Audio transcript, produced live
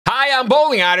I'm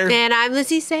Bowling Otter. And I'm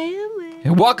Lizzie Sandwich.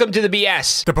 And welcome to the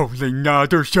BS. The Bowling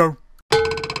Otter Show.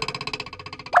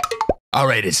 All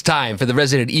right, it's time for the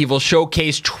Resident Evil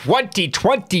Showcase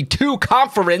 2022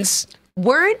 conference.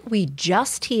 Weren't we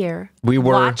just here? We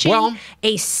were, watching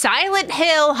a Silent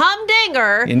Hill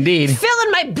humdinger. Indeed.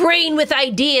 Filling my brain with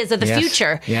ideas of the Yes,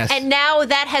 future. yes. And now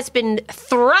that has been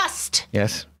thrust.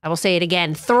 Yes. I will say it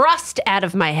again. Thrust out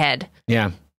of my head.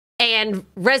 Yeah. And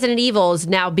Resident Evil is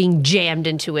now being jammed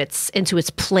into its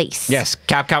place. Yes.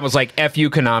 Capcom was like, F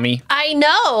you, Konami. I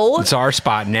know. It's our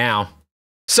spot now.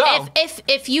 So,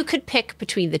 If you could pick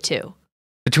between the two.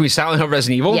 between Silent Hill and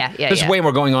Resident Evil, there's yeah. way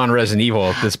more going on in Resident Evil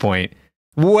at this point.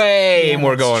 Way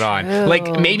more going on. true.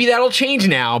 Like, maybe that'll change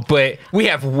now, but we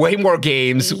have way more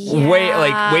games,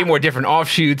 way more different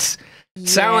offshoots.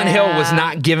 Silent Hill was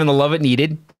not given the love it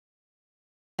needed.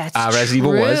 That's Resident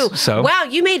Evil was, so. Wow,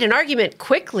 you made an argument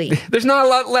quickly. There's not a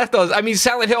lot left of those. I mean,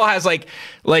 Silent Hill has like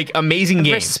amazing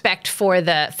games. Respect for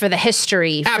the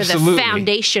history, Absolutely. for the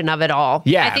foundation of it all.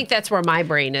 Yeah. I think that's where my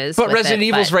brain is. But with Resident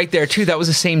Evil's right there too. That was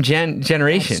the same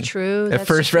generation. That's true. The That's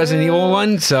first true. Resident Evil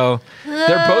one. So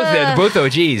they're both there. They're both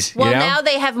OGs. Well, you know? now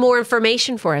they have more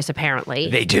information for us, apparently.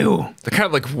 They do. They're kind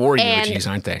of like warrior And- OGs,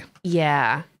 aren't they?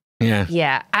 Yeah. Yeah.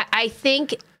 Yeah. I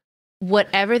think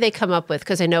whatever they come up with,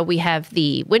 because I know we have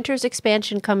the Winters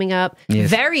expansion coming up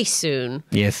very soon.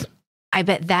 Yes. I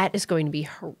bet that is going to be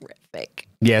horrific.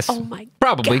 Yes. Oh my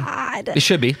Probably. God. It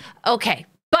should be. Okay.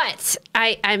 But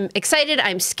I'm excited,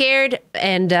 I'm scared,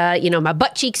 and my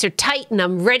butt cheeks are tight and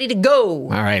I'm ready to go. All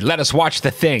right. Let us watch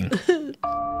the thing.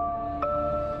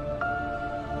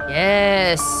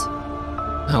 Yes.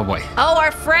 Oh boy. Oh,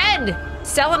 our friend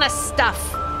selling us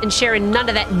stuff and sharing none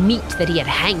of that meat that he had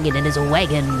hanging in his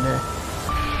wagon.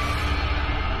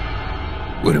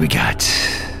 What do we got?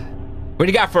 What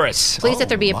do you got for us? Please let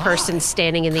there be a person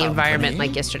standing in the environment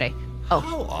like yesterday. Oh.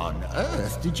 How on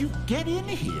earth did you get in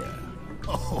here?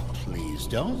 Oh, please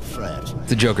don't fret.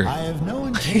 The Joker. I have no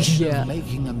intention of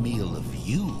making a meal of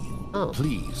you.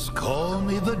 Please call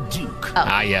me the Duke.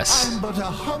 Ah, yes. I'm but a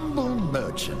humble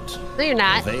merchant. No, you're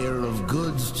not. Purveyor of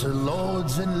goods to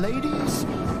lords and ladies,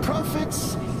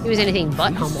 profits. He was anything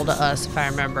but humble to us, if I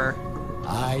remember.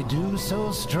 I do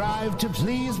so strive to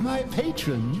please my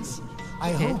patrons.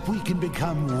 I hope we can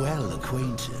become well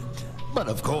acquainted. But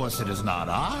of course it is not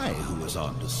I who is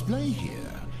on display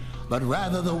here, but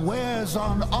rather the wares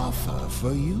on offer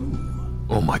for you.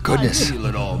 Oh my goodness. I deal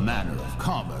in all manner of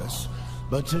commerce,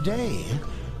 but today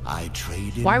I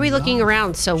traded. Why are we looking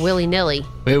around so willy-nilly?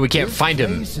 Wait, we can't find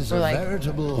him. We're like,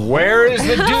 veritable Where is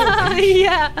the Duke?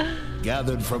 Yeah.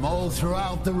 gathered from all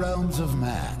throughout the realms of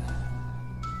man.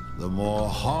 The more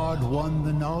hard-won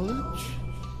the knowledge,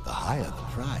 the higher the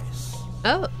price.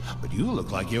 Oh. But you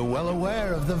look like you're well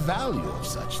aware of the value of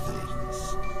such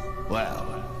things. Well,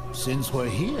 since we're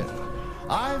here,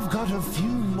 I've got a few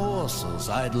morsels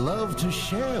I'd love to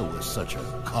share with such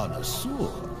a connoisseur.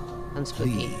 Sounds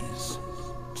spooky. Please,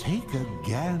 take a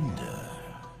gander.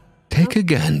 Take a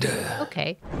gander.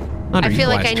 Okay. I feel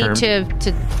like I need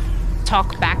to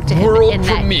talk back to him World in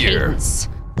that premiere. cadence.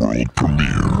 World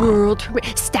premiere.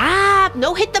 Stop!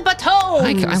 No, hit the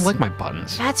buttons. I like my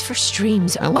buttons. That's for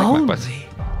streams. I like my buttons.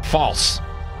 False.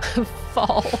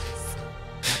 False.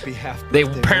 They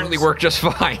apparently work just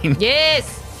fine.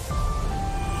 Yes.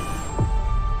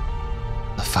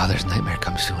 The father's nightmare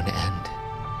comes to an end.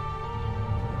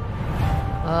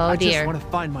 Oh I dear. just want to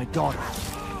find my daughter.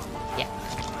 Yeah.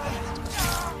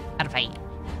 Gotta fight.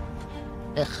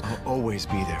 Ugh. I'll always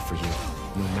be there for you,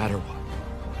 no matter what.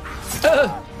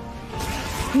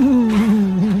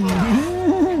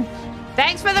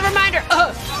 Thanks for the reminder.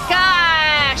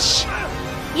 Gosh.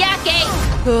 Yucky.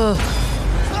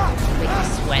 Make me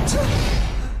sweat.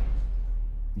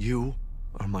 You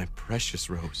are my precious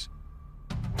Rose.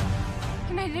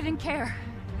 And I didn't care.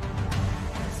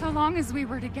 So long as we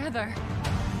were together.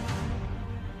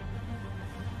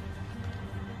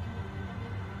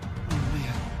 Oh,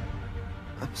 Leah.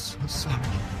 I'm so sorry.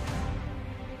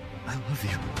 I love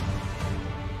you.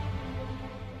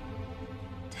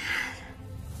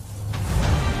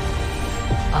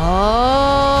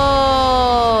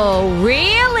 Oh,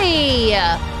 really?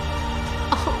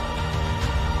 Oh.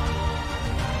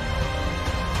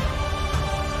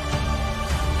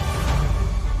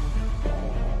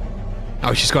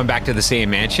 Oh, she's going back to the same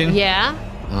mansion? Yeah.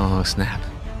 Oh, snap.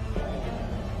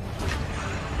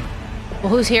 Well,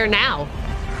 who's here now?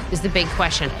 Is the big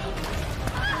question.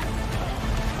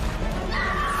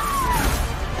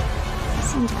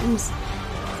 Sometimes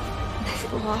I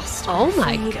feel lost. Oh or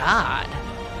my afraid. God.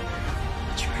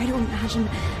 I try to imagine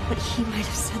what he might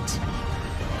have said to me.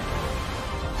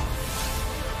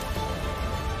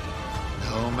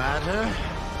 no matter.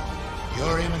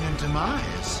 Your imminent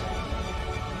demise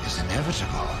is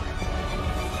inevitable.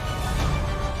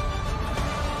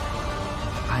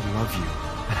 I love you,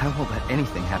 and I won't let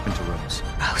anything happen to Rose.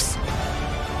 Rose.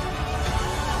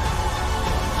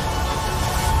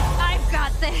 I've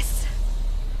got this.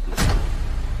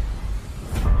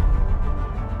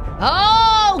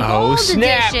 Oh, Gold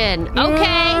snap. Edition.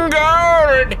 Okay.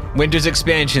 Gold. Winter's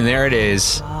expansion. There it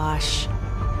is. Gosh.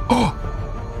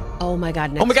 Oh my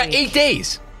God. Oh my God, week. 8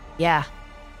 days. Yeah.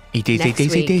 8 days, 8 Next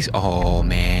days, 8 week. days. Oh,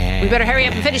 man. We better hurry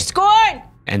up and finish scoring.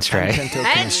 And Stray.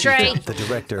 And Stray. The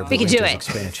director of We the can do Winter's it.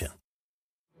 expansion.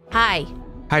 Hi.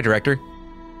 Hi, director.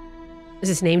 Is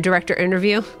this name director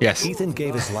interview? Yes. Ethan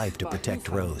gave his life to protect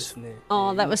Rose.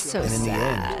 Oh, that was so And in the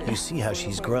sad. end, you see how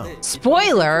she's grown.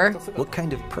 Spoiler. What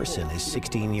kind of person is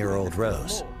 16-year-old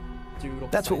Rose?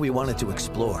 That's what we wanted to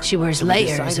explore. She wears So we layers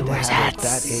decided and to wears have it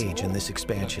hats. that age in this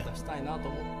expansion.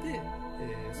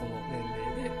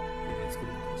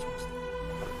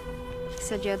 You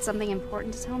said you had something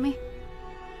important to tell me?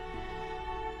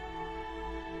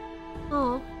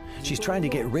 Oh. She's trying to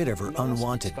get rid of her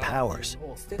unwanted powers.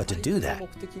 But to do that,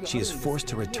 she is forced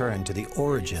to return to the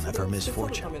origin of her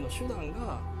misfortune.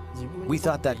 We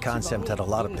thought that concept had a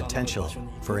lot of potential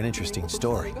for an interesting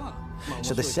story.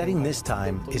 So the setting this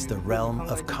time is the realm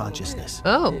of consciousness.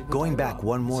 Oh. Going back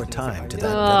one more time to that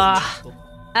village.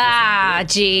 Ah,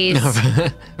 jeez.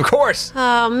 Of course.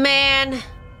 Oh, man.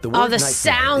 The Oh, word the nightmare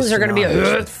sounds is are gonna be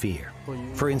synonymous with fear.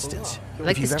 For instance, I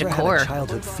like if you've this ever decor. had a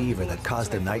childhood fever that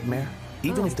caused a nightmare,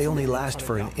 even if they only last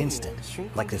for an instant,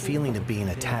 like the feeling of being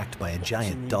attacked by a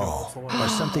giant doll, or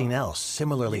something else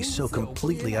similarly so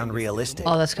completely unrealistic,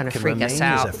 Oh, that's gonna can freak remain us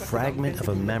out. as a fragment of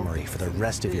a memory for the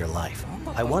rest of your life.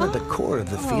 I wanted the core of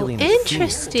the feeling of fear to come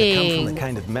interesting. from the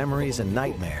kind of memories and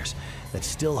nightmares that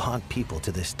still haunt people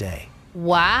to this day.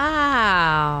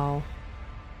 Wow.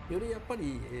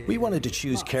 We wanted to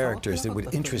choose characters that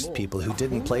would interest people who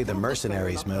didn't play the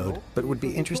Mercenaries mode, but would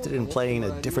be interested in playing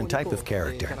a different type of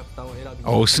character.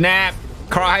 Oh, snap.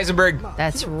 Carl Heisenberg.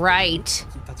 That's right.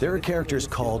 There are characters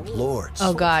called Lords.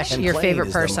 Oh, gosh, and your playing favorite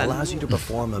as them person. allows you to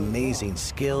perform amazing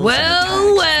skills and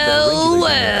Well, attacks that a regular human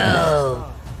well.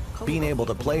 cannot. Being able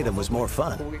to play them was more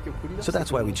fun. So that's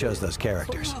why we chose those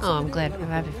characters. Oh, I'm glad. I'm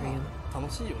happy for you.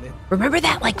 Remember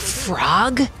that, like,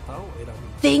 frog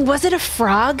thing? Was it a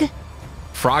frog?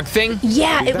 Frog thing?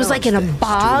 Yeah, it was like in a Balance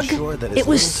bog. things to ensure that as It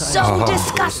was little time so as possible is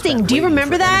disgusting. spent Do you waiting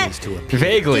remember for that? enemies to appear.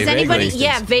 Vaguely, Does anybody? vaguely.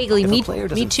 Yeah, vaguely. If a Me, player me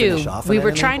doesn't too. finish off We an were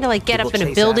enemy, trying to like get it up will in a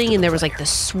chase building, after and the there was like player. the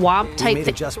swamp We type made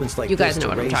thing. adjustments like You guys this know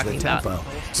to what I'm raise talking the about. tempo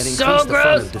and So increase the fun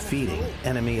gross. of defeating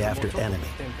enemy after enemy.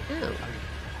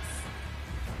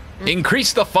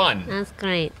 Increase the fun. That's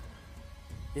great.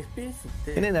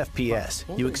 In an FPS,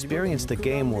 you experience the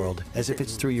game world as if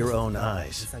it's through your own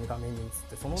eyes.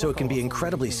 So it can be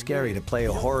incredibly scary to play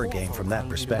a horror game from that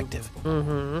perspective. There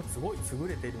are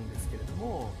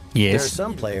Yes.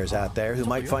 some players out there who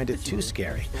might find it too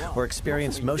scary or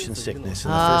experience motion sickness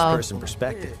in the first-person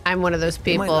perspective. I'm one of those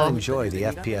They might not people. enjoy the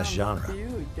FPS genre.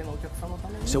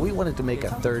 So we wanted to make a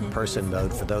third-person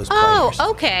mode for those Oh, players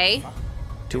okay.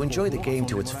 to enjoy the game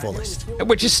to its fullest.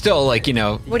 Which is still like, you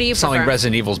know, What do you something prefer?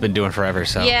 Resident Evil's been doing forever,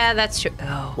 so. Yeah, that's true.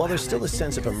 Oh, While there's still a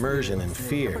sense of immersion and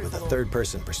fear with a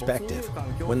third-person perspective,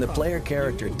 when the player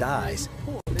character dies,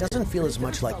 it doesn't feel as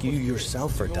much like you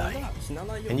yourself are dying.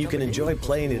 And you can enjoy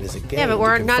playing it as a game. Yeah, but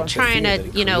we're to not confront the trying fear to, that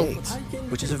it you know, creates,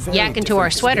 which is a very yak into our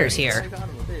different sweaters experience.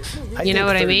 here. You know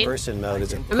what I mean? Third-person mode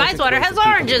is a My perfect sweater way has for people to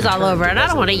oranges all return over to it. I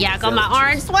don't want to Resident yak Evil on my Villages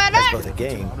orange sweater. as both a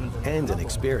game and an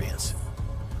experience.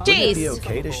 Wouldn't it be Jeez.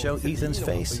 okay to show Ethan's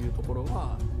face?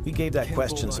 We gave that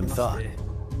question some thought.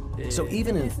 So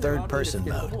even in third-person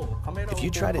mode, if you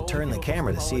try to turn the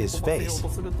camera to see his face,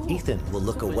 Ethan will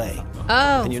look away,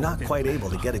 Oh, and you're not quite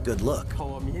able to get a good look.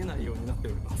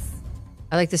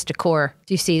 I like this decor.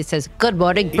 Do you see? It says "Good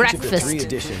morning Each of the breakfast." 3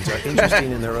 editions are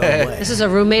interesting in their own way. This is a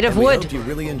room made of and we wood. hope you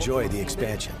really enjoy the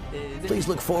expansion. Please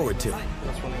look forward to it.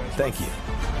 Thank you.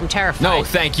 I'm terrified. No,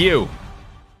 thank you,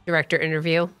 Director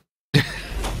interview.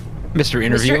 Mr.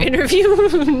 Interview. Mr. Interview.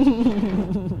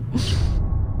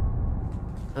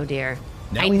 Oh dear.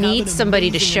 I need somebody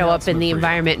to show up in the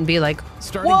environment and be like,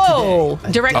 "Whoa!"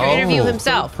 Director Oh. interview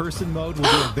himself. Person mode will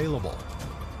be available.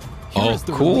 Here Oh, is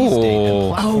the release date and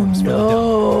cool. platforms for the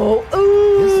demo.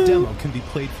 Oh, This demo can be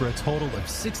played for a total of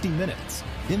 60 minutes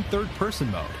in third-person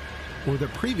mode, or the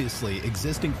previously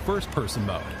existing first-person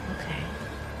mode. okay.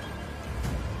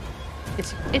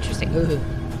 It's interesting. Ooh.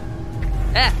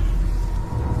 Ah.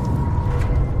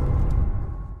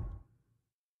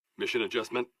 Mission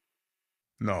adjustment?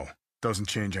 No, doesn't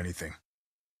change anything.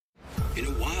 Been a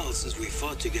while since we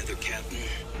fought together, Captain.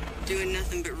 Doing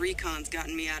nothing but recon's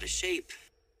gotten me out of shape.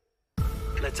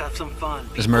 Let's have some fun.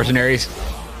 There's mercenaries.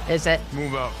 Is it?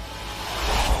 Move out.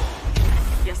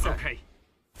 Yes, sir. Okay.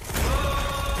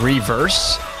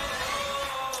 Reverse.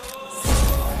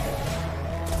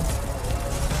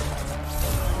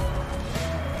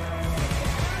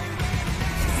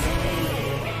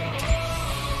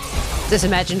 Does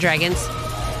Imagine Dragons?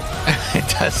 It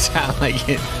does sound like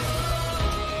it.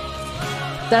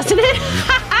 Doesn't it?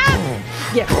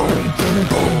 Yeah.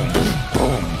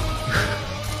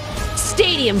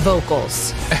 Stadium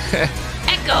vocals.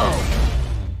 Echo.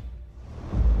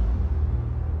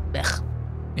 Ugh.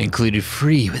 Included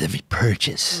free with every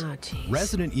purchase. Oh, jeez.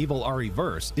 Resident Evil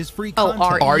RE-verse is free Oh,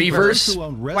 content. RE-verse?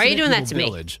 Why are you doing that to me?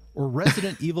 Village or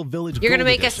Resident Evil Village You're gonna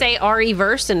Gold make us Edition. say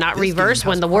RE-verse and not This reverse game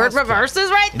when has the word cross-play, reverse is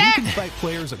right and you can there. fight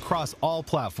players across all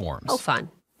platforms. Oh, fun.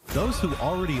 Those who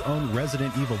already own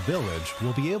Resident Evil Village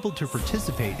will be able to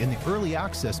participate in the early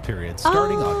access period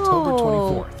starting October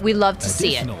 24th. We love to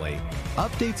see it. Additionally,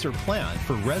 updates are planned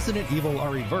for Resident Evil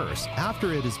RE-verse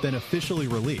after it has been officially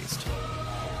released.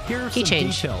 Here are Key some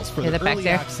change. details for Hear the that back early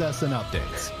there? access and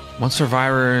updates. One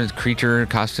survivor, creature,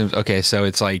 costumes. Okay, so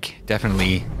it's like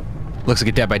definitely looks like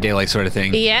a Dead by Daylight sort of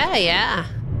thing. Yeah, yeah.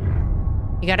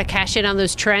 You gotta cash in on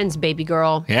those trends, baby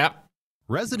girl. Yep.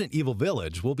 Resident Evil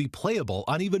Village will be playable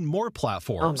on even more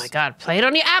platforms. Oh my god, play it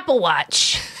on your Apple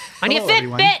Watch. On your Hello,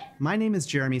 everyone. Fitbit. My name is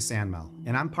Jeremy Sandmel,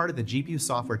 and I'm part of the GPU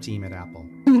software team at Apple.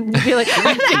 You're like,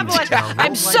 Apple Watch.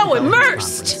 I'm so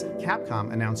immersed.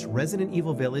 Capcom announced Resident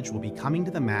Evil Village will be coming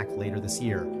to the Mac later this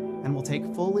year, and will take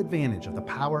full advantage of the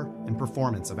power and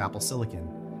performance of Apple Silicon.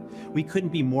 We couldn't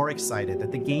be more excited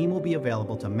that the game will be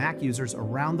available to Mac users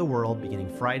around the world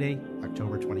beginning Friday,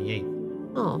 October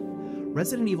 28th. Oh.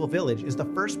 Resident Evil Village is the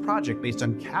first project based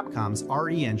on Capcom's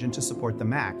RE engine to support the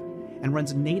Mac and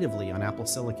runs natively on Apple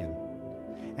Silicon.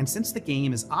 And since the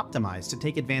game is optimized to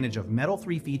take advantage of Metal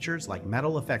 3 features like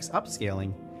Metal Effects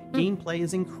upscaling, gameplay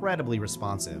is incredibly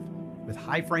responsive, with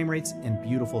high frame rates and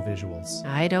beautiful visuals.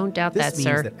 I don't doubt This that, means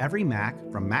sir. that every Mac,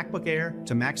 from MacBook Air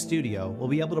to Mac Studio, will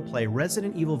be able to play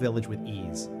Resident Evil Village with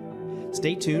ease.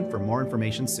 Stay tuned for more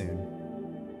information soon.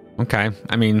 Okay.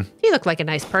 I mean, He looked like a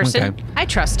nice person. Okay. I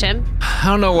trust him. I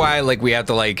don't know why like we have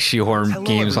to like shoehorn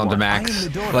games onto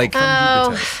Macs. Like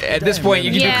Oh. at this point,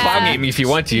 you can do cloud gaming if you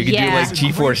want to. You can do Yeah. like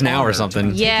GeForce Now or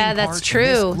something. Yeah, that's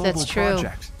true. That's true.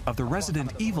 Of the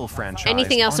Resident Evil franchise.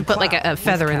 Anything else to on put like cloud a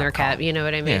feather with in their Capcom. cap, you know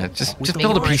what I mean? Yeah, just With the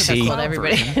build a launch of the PC. cloud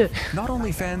Everybody. version, not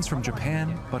only fans from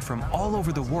Japan, but from all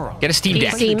over the world. Get a Steam can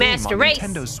Deck. play the PC game Master on Race.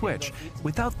 Nintendo Switch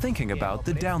without thinking about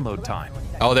the download time.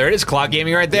 Oh, there it is, cloud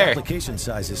gaming right The there. application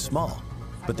size is small,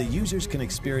 but the users can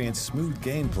experience smooth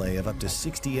gameplay of up to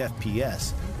 60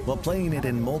 FPS while playing it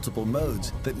in multiple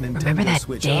modes that Remember Nintendo that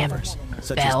Switch damn offers,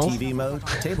 such bell? as TV mode,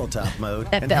 tabletop mode,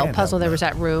 That and bell handheld puzzle, there mode. was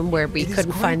that room where we It is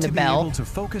couldn't great find the to be able bell. to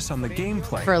focus on the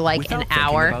gameplay For, like, without an thinking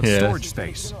hour. about Yeah. storage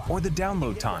space or the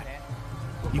download time.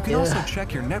 You can also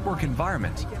check your network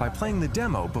environment by playing the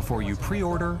demo before you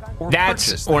pre-order or That's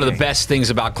purchase one of the game. best things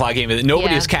about cloud gaming that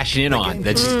nobody Yeah. is cashing in on.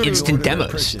 That's just The game instant can be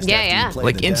demos. purchased Yeah, after you yeah. play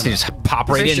Like the instant, demo. just pop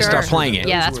right For in and start sure. playing it.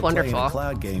 Yeah, Those that's who are playing wonderful. a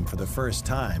cloud game for the first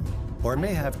time, or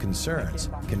may have concerns,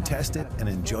 can test it and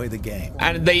enjoy the game.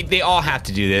 And they all have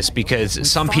to do this because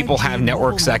some people have 5G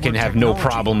networks that can mobile have no technology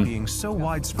problem. being so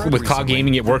widespread With cloud recently,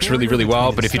 gaming, it works the really, really barrier well,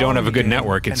 between but if you don't have a good installing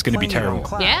network, game it's and gonna be playing it on terrible.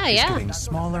 cloud Yeah, is yeah. getting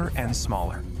smaller and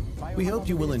smaller. We hope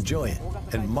you will enjoy it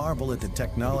and marvel at the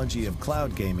technology of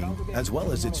cloud gaming as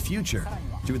well as its future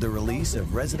through the release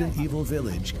of Resident Evil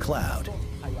Village Cloud.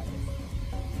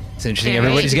 It's interesting. Yeah.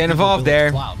 Everybody's getting involved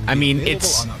there. Cloud will I be mean, available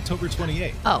it's on October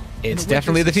 28th. Oh. it's And the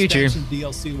definitely the Winter's future. Expansion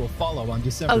DLC will follow on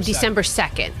December Oh, 2nd. December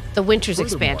 2nd. The Winter's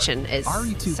Furthermore, expansion is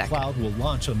RE2 2nd. Cloud will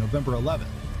launch on November 11th,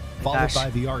 followed gosh. by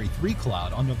the RE3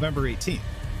 Cloud on November 18th.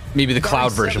 Maybe the The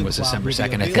cloud RE7 version was Cloud December will be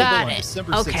 2nd, I think. available Got on it.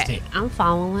 December Okay. 16th. I'm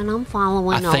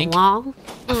following I think. along.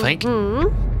 I think.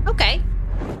 Okay.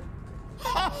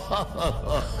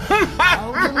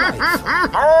 How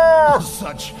delightful.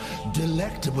 Such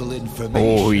delectable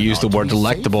information. Oh, we used the ought to word be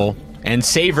delectable and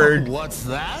savored. What's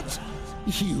that?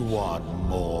 You want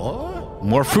more?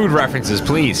 More food references,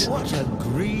 please. What a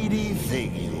greedy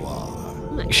thing you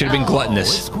are. You should have been It's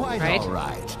gluttonous. quite Right? all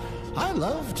right. I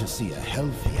love to see a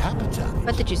healthy appetite.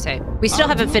 What did you say? We still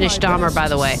haven't finished Dahmer, by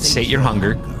the way. Sate your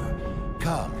hunger.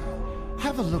 Come,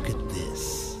 have a look at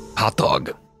this. Hot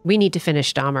dog. We need to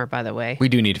finish Dahmer, by the way. We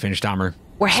do need to finish Dahmer.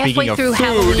 We're halfway Speaking of through food,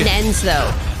 Halloween Ends,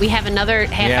 though. We have another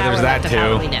half Yeah, hour there's that left of too.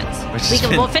 Halloween Ends. Which has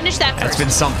been- We'll finish that That's first.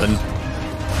 been something.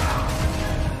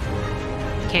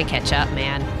 Can't catch up,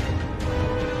 man.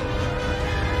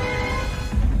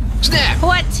 Snap!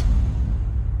 What?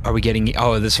 Are we getting?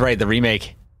 Oh, that's right, the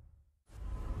remake.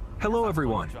 Hello,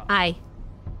 everyone. Hi.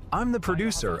 I'm the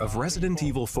producer of Resident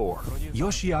Evil 4,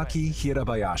 Yoshiaki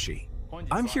Hirabayashi.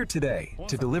 I'm here today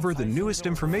to deliver the newest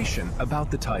information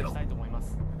about the title.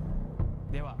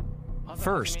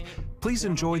 First, please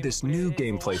enjoy this new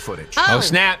gameplay footage. Oh,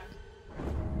 snap.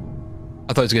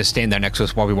 I thought he was going to stand there next to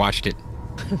us while we watched it.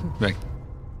 Like,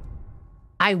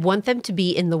 I want them to be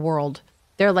in the world.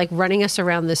 They're like running us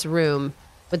around this room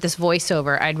with this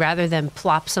voiceover. I'd rather them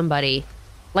plop somebody,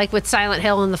 like with Silent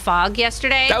Hill in the fog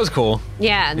yesterday. that was cool.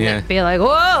 Yeah, and they'd be like,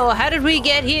 whoa, how did we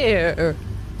get here?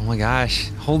 Oh my gosh.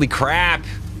 Holy crap.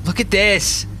 Look at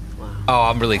this. Oh,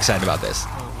 I'm really excited about this.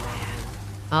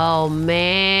 Oh,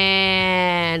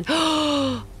 man.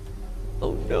 Oh,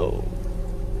 no.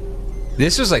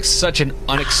 This was like such an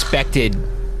unexpected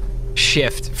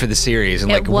shift for the series,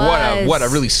 and like what a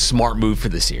really smart move for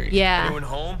the series. Yeah. Anyone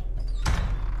home?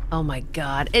 Oh my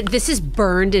God. This is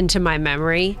burned into my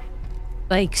memory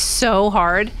like so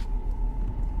hard.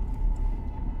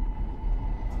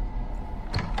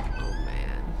 Oh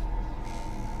man.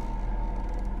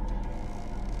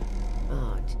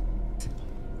 Oh.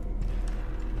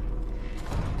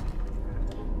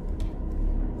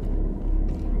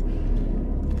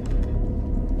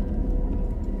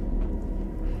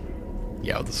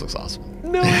 Yo, this looks awesome.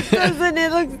 No, it doesn't.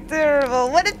 It looks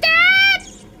terrible. What is that?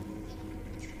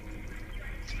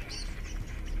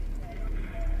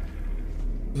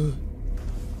 Oh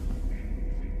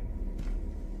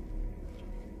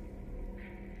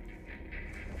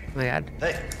my God.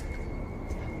 Hey.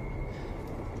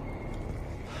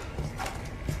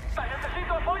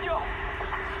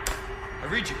 I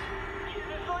read you.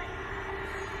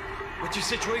 What's your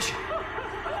situation?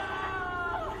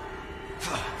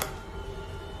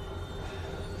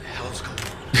 The hell's going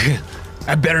on?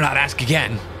 I better not ask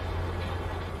again.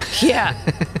 Yeah.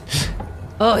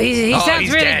 Oh, he sounds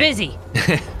he's really dead. busy.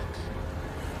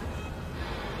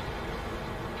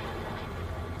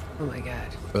 Oh my God.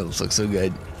 Oh, this looks so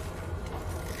good.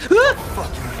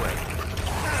 Fucking way.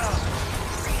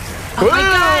 Oh my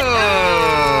God.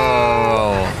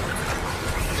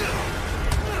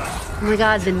 Oh my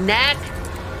God, the neck.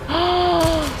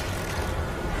 Oh.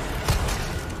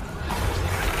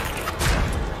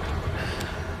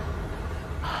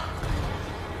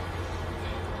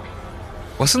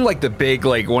 Wasn't like the big,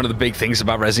 like one of the big things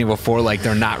about Resident Evil 4, like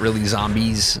they're not really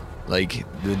zombies. Like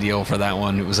the deal for that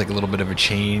one, it was like a little bit of a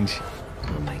change.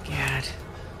 Oh my God.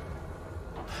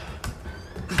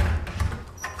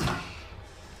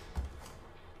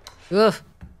 Ugh.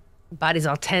 Body's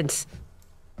all tense.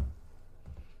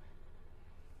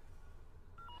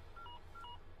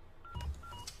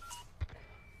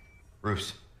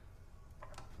 Bruce,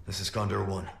 this is Condor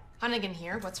 1. Hunnigan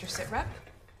here. What's your sit rep?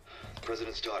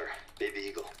 President's daughter, Baby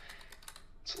Eagle.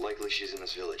 It's likely she's in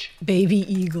this village. Baby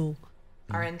Eagle.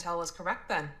 Our intel was correct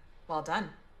then. Well done.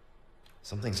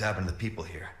 Something's happened to the people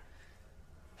here.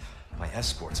 My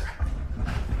escorts are...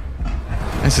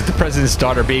 This is the president's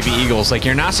daughter, Baby Eagles. Like,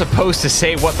 you're not supposed to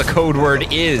say what the code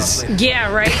word is.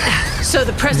 Yeah, right? So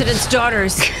the president's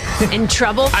daughter's in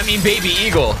trouble? I mean, Baby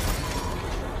Eagle.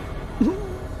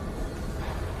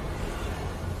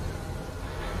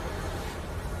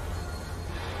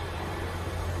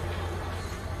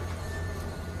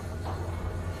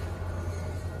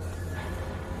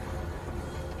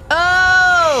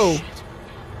 Oh!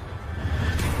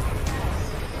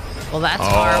 Well, that's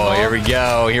horrible. Oh, here we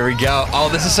go. Here we go. Oh,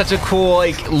 this is such a cool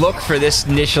like look for this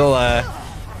initial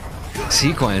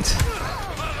sequence.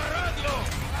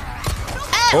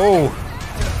 Oh.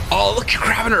 Oh, look, you're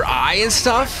grabbing her eye and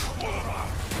stuff. Oh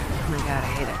my God, I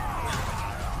hate it.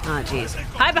 Oh, jeez.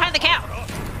 Hide behind the cow.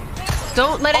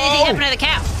 Don't let anything happen to the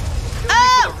cow.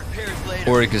 Oh!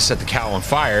 Or you could set the cow on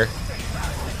fire.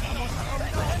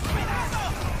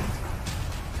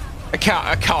 A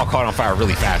cow caught on fire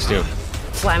really fast, too.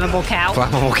 Flammable cow.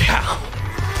 Flammable cow.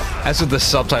 That's what the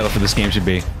subtitle for this game should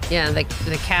be. Yeah, the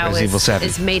cow Resident Evil 7.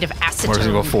 is made of acetone. Resident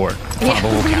Evil 4.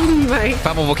 Flammable cow. Right.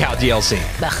 Flammable cow DLC.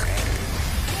 Ugh.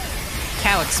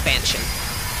 Cow expansion.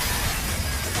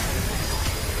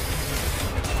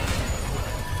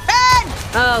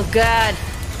 Oh God,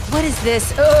 what is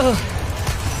this? Ugh.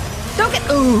 Don't get.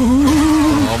 Ooh.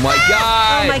 Oh my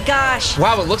God. Oh my gosh.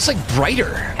 Wow, it looks like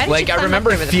brighter. Like I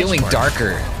remember it feeling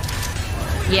darker.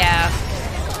 Yeah.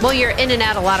 Well, you're in and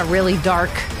out a lot of really dark,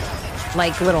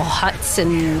 like little huts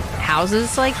and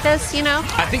houses like this, you know?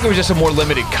 I think it was just a more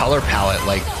limited color palette,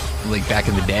 like back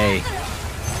in the day.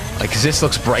 Like, cause this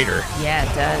looks brighter. Yeah,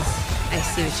 it does. I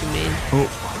see what you mean. Oh.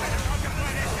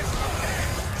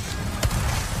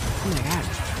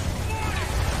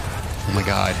 Oh my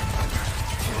God.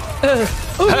 Oh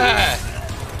my God.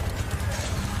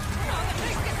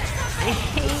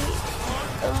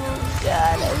 Oh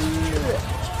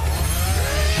god.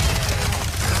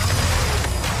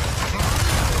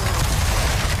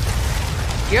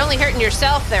 You're only hurting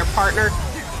yourself there, partner.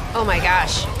 Oh my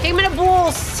gosh. Take him in a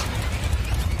bulls.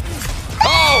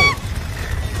 Oh!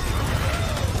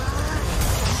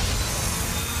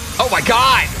 Oh my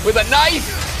god! With a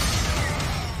knife!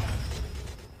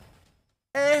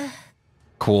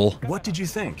 Cool. What did you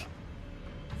think?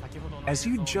 As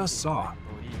you just saw,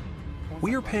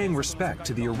 we are paying respect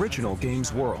to the original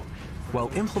game's world while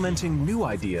implementing new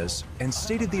ideas and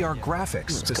state-of-the-art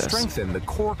graphics to strengthen the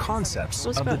core concepts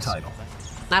of the title.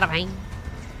 Not a pain.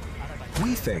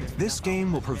 We think this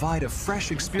game will provide a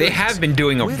fresh experience. They have been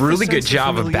doing a really good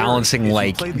job of balancing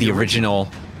like the original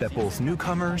that both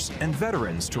newcomers and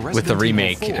veterans to with the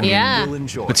remake, Evil 4 yeah, will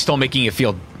enjoy. but still making it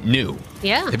feel new.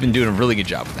 Yeah, they've been doing a really good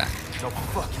job with that. No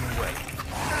fucking way.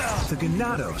 The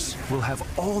Ganados will have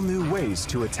all new ways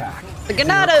to attack. The They are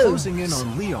Ganados! closing in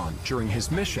on Leon during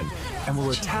his mission and will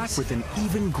attack with an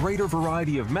even greater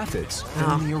variety of methods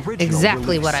than the original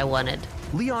exactly release. what I wanted.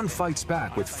 Leon fights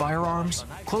back with firearms,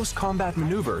 close combat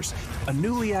maneuvers, a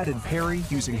newly added parry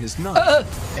using his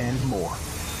knife, and more.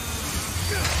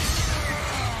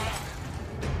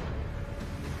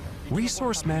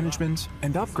 Resource management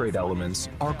and upgrade elements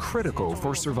are critical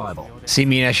for survival. See,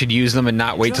 me, I should use them and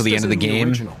not wait till the end of the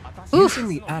game. Using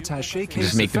the attaché case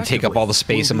Just make them take up all the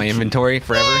space in my inventory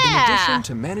forever. In addition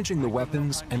to managing the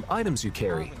weapons and items you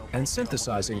carry and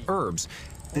synthesizing herbs,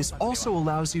 this also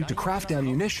allows you to craft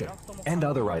ammunition and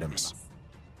other items.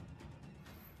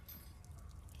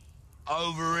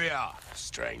 Over here,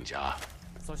 stranger.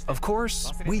 Of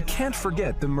course, we can't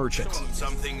forget the merchant.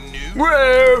 Something new?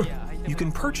 Whoa! You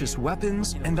can purchase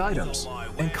weapons and items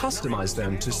and customize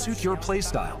them to suit your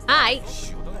playstyle. Hi.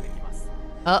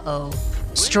 Uh-oh.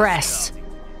 Stress.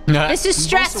 This is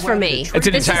stress for me. It's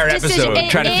an entire episode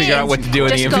trying to figure out what to do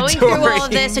in the inventory. Just going through all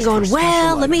of this and going,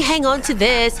 well, let me hang on to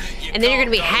this. And then you're going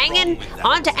to be hanging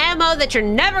onto ammo that you're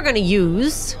never going to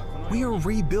use. We are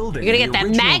rebuilding. You're going to get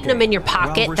that Magnum in your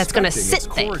pocket that's going to sit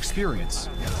its there. core experience,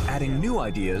 adding new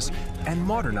ideas and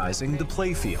modernizing the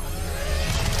playfield.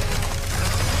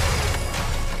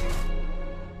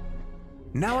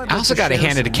 Now I also got to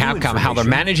hand it to Capcom how they're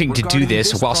managing to do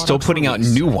this while still putting out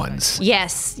new ones.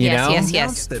 Yes, You know?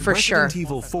 yes, That for sure. Resident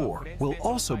Evil 4 will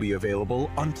also be available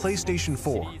on PlayStation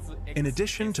 4, in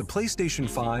addition to PlayStation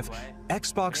 5,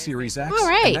 Xbox Series X, All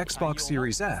right. and Xbox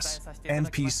Series S,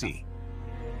 and PC.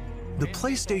 The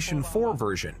PlayStation 4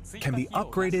 version can be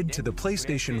upgraded to the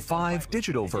PlayStation 5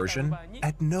 digital version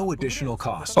at no additional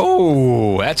cost.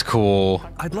 Oh, that's cool.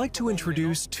 I'd like to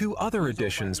introduce two other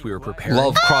editions we are preparing.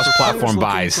 Love cross-platform for players looking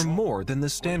buys. for more than the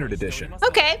standard edition.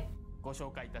 Okay.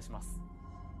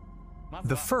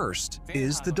 The first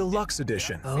is the Deluxe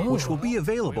Edition, which will be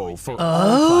available for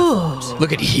all platforms.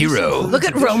 Look at Hero. Look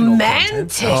at Additional romantic.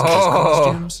 content, such as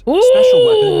costumes, Ooh. special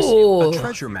weapons, a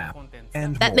treasure map,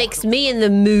 and That more. makes me in the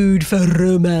mood for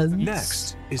romance.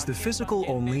 Next is the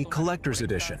physical-only Collector's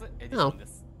Edition. Oh.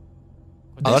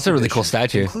 Oh, that's a really cool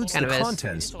statue. Includes Kind the of is.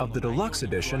 contents of the Deluxe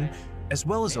Edition, as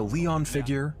well as a Leon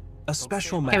figure, a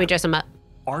special map, Can we dress him up?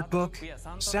 art book,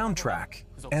 soundtrack,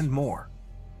 and more.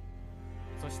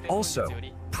 Also,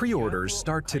 pre-orders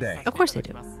start today. Of course they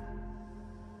do.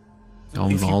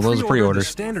 If you All those pre-order the pre-orders.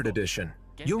 Standard Edition,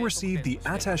 you'll receive the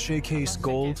Attaché Case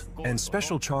Gold and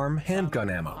Special Charm handgun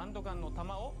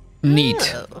ammo.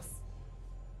 Neat.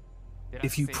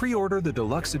 If you pre-order the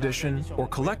Deluxe Edition or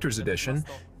Collector's Edition,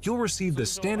 you'll receive the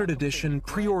Standard Edition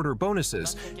pre-order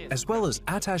bonuses, as well as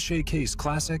Attaché Case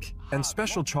Classic and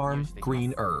Special Charm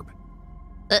Green Herb.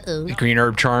 Uh-oh. Green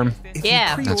Herb Charm. If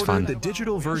Yeah. you That's fun. pre-order the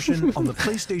digital version on the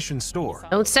PlayStation Store,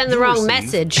 Don't send the you'll wrong receive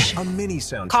message. A mini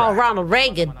soundtrack. Call Ronald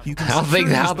Reagan. You can I don't think-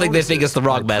 secure I these don't think they think it's the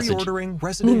bonuses wrong by message. Pre-ordering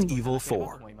Resident Evil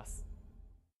 4.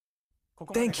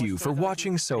 Thank you for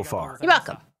watching so far. You're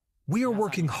welcome. We are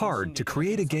working hard to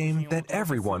create a game that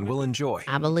everyone will enjoy.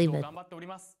 I believe it.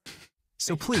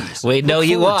 So please, Wait, no, look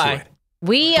you forward to are. it.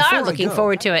 We Before are I looking go,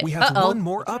 forward to it. We have Uh-oh. one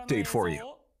more update for you.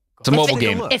 It's a mobile Take a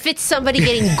game. look. If it's somebody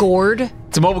getting gored,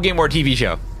 It's a mobile game or a TV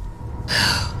show.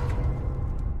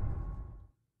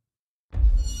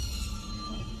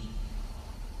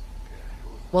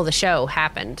 well, the show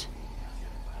happened.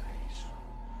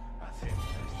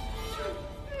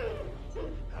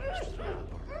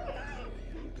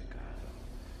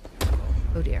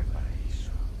 Oh dear.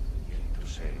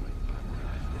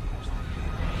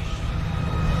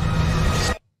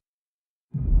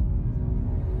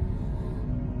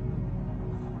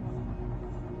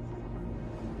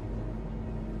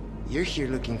 You're here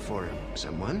looking for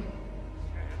someone?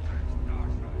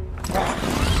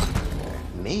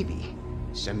 Maybe.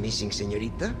 Some missing,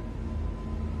 señorita?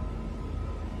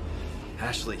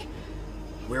 Ashley,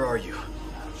 where are you?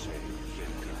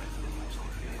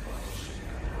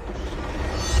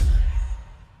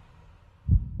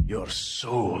 Your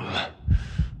soul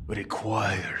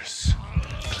requires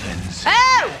cleansing.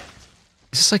 Oh!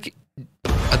 Is this like...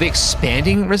 Are they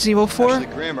expanding Resident Evil 4? Ashley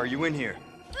Graham, are you in here?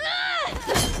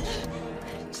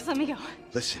 Just let me go.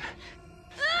 Listen.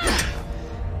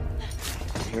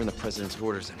 I'm hearing the president's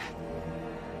orders and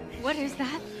What is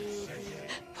that?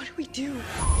 What do we do?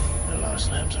 The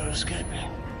Lost Labs are escaping.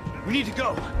 we need to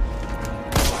go.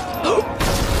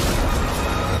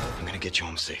 I'm gonna get you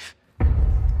home safe.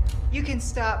 You can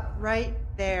stop right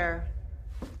there.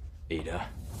 Ada,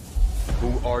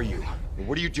 who are you?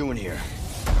 What are you doing here?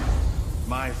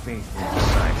 My faithful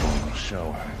disciple will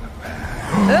show her the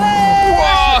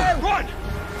path. Run!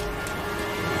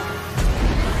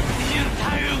 The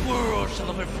entire world shall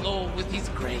overflow with his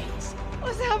grace.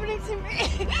 What's happening to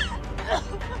me?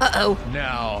 Uh-oh.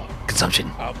 Now, Consumption.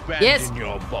 abandon Yes.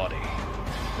 your body.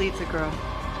 Leave the girl.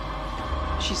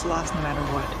 She's lost no matter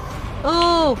what.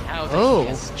 Oh. Now that Oh. he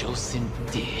has chosen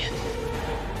death.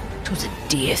 Chosen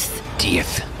death.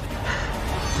 Death.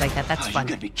 Like that. That's You fun.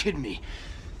 gotta be kidding me.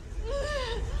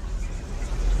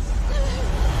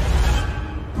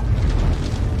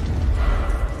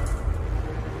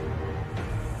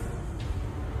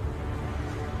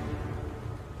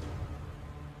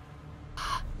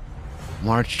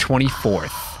 March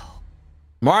 24th.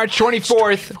 March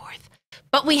 24th.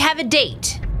 But we have a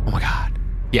date. Oh my God.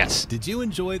 Yes. Did you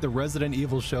enjoy the Resident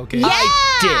Evil showcase?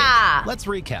 Yeah! Let's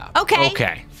recap. Okay.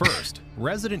 Okay. First,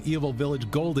 Resident Evil Village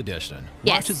Gold Edition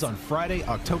Yes. launches on Friday,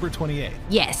 October 28th.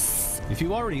 Yes. If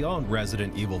you already own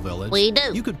Resident Evil Village, We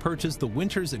do. you could purchase the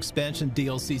Winter's Expansion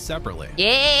DLC separately.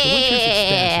 Yeah. The Winter's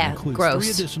Expansion includes Gross.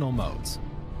 3 additional modes.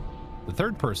 The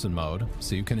third-person mode,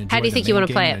 so you can enjoy How do you the think you main wanna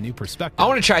game play in it? a new perspective. I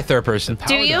want to try third person.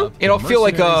 Do you? Powered up It'll with feel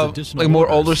like Mercenaries a additional more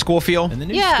orders, older school feel. and the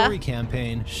new Yeah. story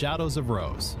campaign, Shadows of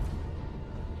Rose.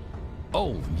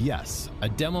 Oh, yes. A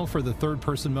demo for the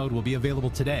third-person mode will be available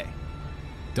today.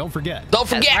 Don't forget. Don't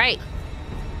forget. That's right.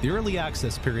 The early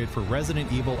access period for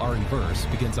Resident Evil RE-Verse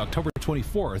begins October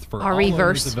 24th for all RE-Verse.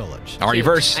 owners of Village.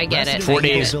 RE-Verse. I get it. Resident 4 Evil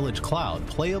days. Village Cloud,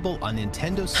 playable on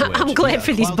Nintendo Switch. I'm glad via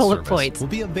for these cloud bullet service, points. Will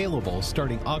be available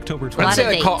starting October lot 20th. Let's say of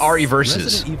they call dates. RE versus.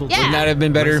 Resident Evil Yeah. Wouldn't that have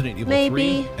been better? Resident Evil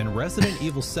Maybe. 3 and Resident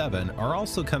Evil 7 are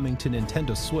also coming to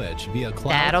Nintendo Switch via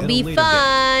cloud. That'll at a be later date.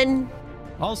 fun.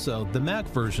 Also, the Mac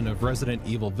version of Resident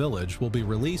Evil Village will be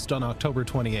released on October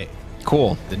 28th.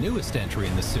 Cool. The newest entry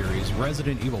in the series,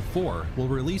 Resident Evil 4, will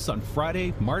release on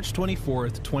Friday, March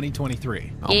 24th,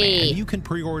 2023. Oh, man. And you can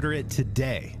pre-order it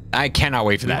today. I cannot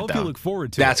wait for We that, hope though. you look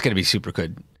forward to That's it. going to be super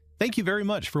good. Thank you very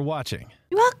much for watching.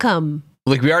 You're welcome.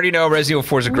 Like, we already know Resident Evil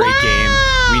 4 is a great game.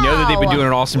 We know that they've been doing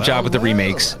an awesome job with the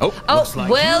remakes. Oh, Oh, Looks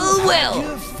like well, you had well.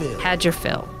 your fill. Had your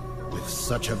fill. With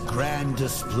such a grand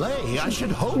display, I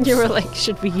should hope You were so. like,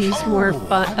 should we use more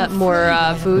fun, more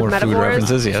food more food metaphors?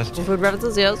 references, yes. Food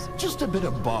references, yes. Just a bit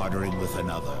of bartering with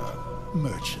another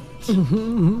merchant.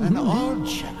 An odd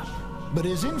chap, but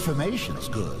his information's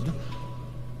good.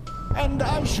 And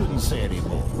I shouldn't say any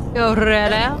more. Go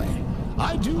right out. Anyway,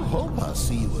 I do hope I'll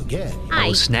see you again.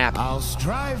 Oh, snap. I'll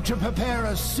strive to prepare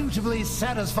a suitably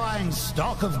satisfying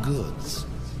stock of goods.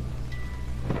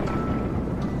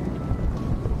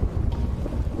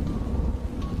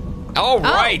 All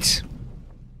right.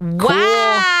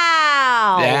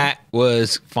 Wow. That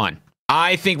was fun.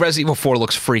 I think Resident Evil 4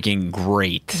 looks freaking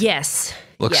great. Yes.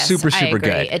 Looks Yes, super, I super agree.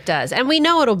 good. It does. And we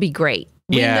know it'll be great.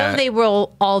 We Yeah. know they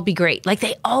will all be great. Like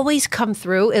they always come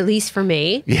through, at least for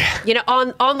me. Yeah. You know,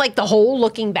 on like the whole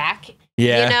looking back.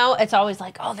 Yeah. You know, it's always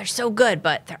like, oh, they're so good,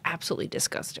 but they're absolutely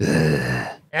disgusting.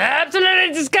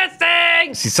 Absolutely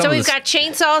disgusting. See, some So of we've this- got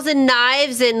chainsaws and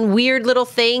knives and weird little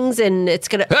things, and it's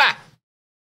gonna. Ah!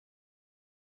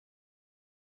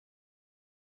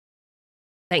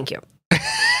 Thank you.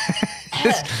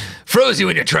 Froze you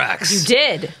in your tracks. You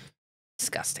did.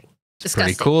 Disgusting.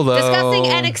 Disgusting. Pretty cool, though. Disgusting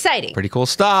and exciting. Pretty cool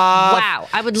stuff. Wow.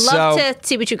 I would love So- to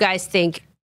see what you guys think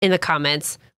in the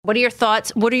comments. What are your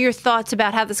thoughts? What are your thoughts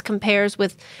about how this compares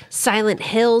with Silent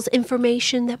Hill's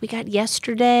information that we got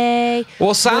yesterday?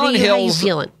 Well, Silent How you Hills.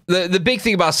 feeling? The big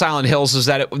thing about Silent Hills is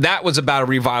that that was about a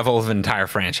revival of an entire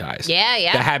franchise. Yeah,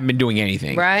 yeah. That hadn't been doing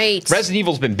anything. Right. Resident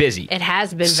Evil's been busy. It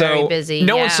has been So very busy.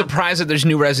 No yeah. one's surprised that there's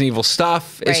new Resident Evil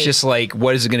stuff. It's Right. just like,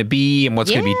 what is it going to be and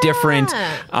what's going to be different?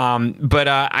 But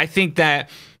I think that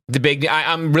the big,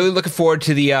 I'm really looking forward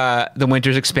to the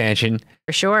Winter's expansion.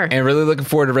 For sure. And really looking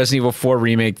forward to Resident Evil 4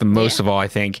 remake the most of all, I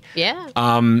think. Yeah.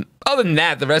 Other than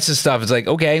that, the rest of the stuff is like,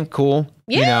 okay, cool.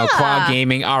 You know, Yeah. cloud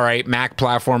gaming, all right. Mac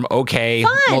platform, okay.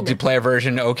 Fun. Multiplayer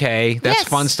version, okay. That's Yes.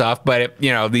 fun stuff. But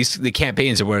you know, the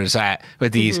campaigns are where it's at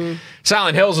with these.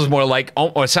 Silent Hills was more like,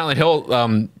 or Silent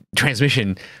Hill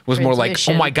Transmission was more like,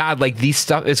 oh my god, like these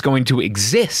stuff is going to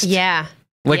exist. Yeah.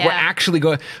 Like Yeah. we're actually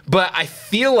going. But I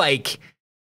feel like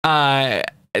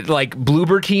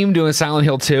Bloober Team doing Silent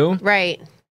Hill 2. Right.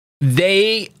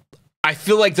 I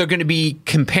feel like they're going to be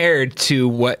compared to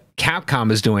what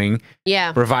Capcom is doing,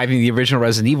 Yeah. reviving the original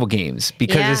Resident Evil games,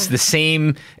 because Yeah. it's the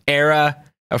same era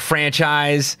of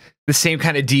franchise, the same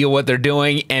kind of deal what they're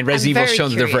doing, and Resident Evil's very shown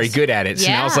that they're very curious. good at it. So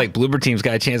now it's Yeah. like Bloober Team's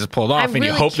got a chance to pull it off, I'm and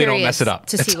you really hope they don't mess it curious up.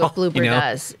 to That's see what all, Bloober you know?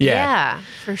 does. Yeah.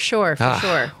 For sure. For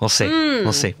sure. We'll see. Mm.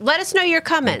 We'll see. Let us know your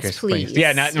comments, please.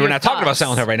 Yeah, we're not talking about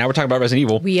Silent Hill right now. We're talking about Resident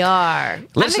Evil. We are.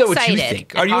 Let us know what you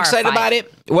think. Are you excited about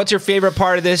it? What's your favorite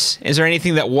part of this? Is there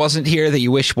anything that wasn't here that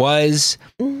you wish was?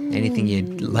 Anything you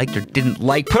liked or didn't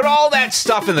like? Put all that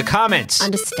stuff in the comments.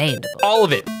 Understandable. All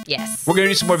of it. Yes. We're going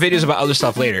to do some more videos about other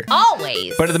stuff later.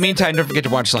 Always. But in the meantime, don't forget to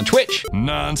watch us on Twitch.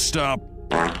 Non-stop.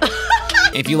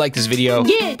 If you like this video,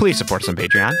 please support us on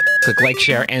Patreon. Click like,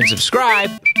 share, and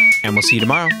subscribe. And we'll see you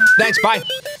tomorrow. Thanks. Bye.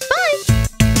 Bye.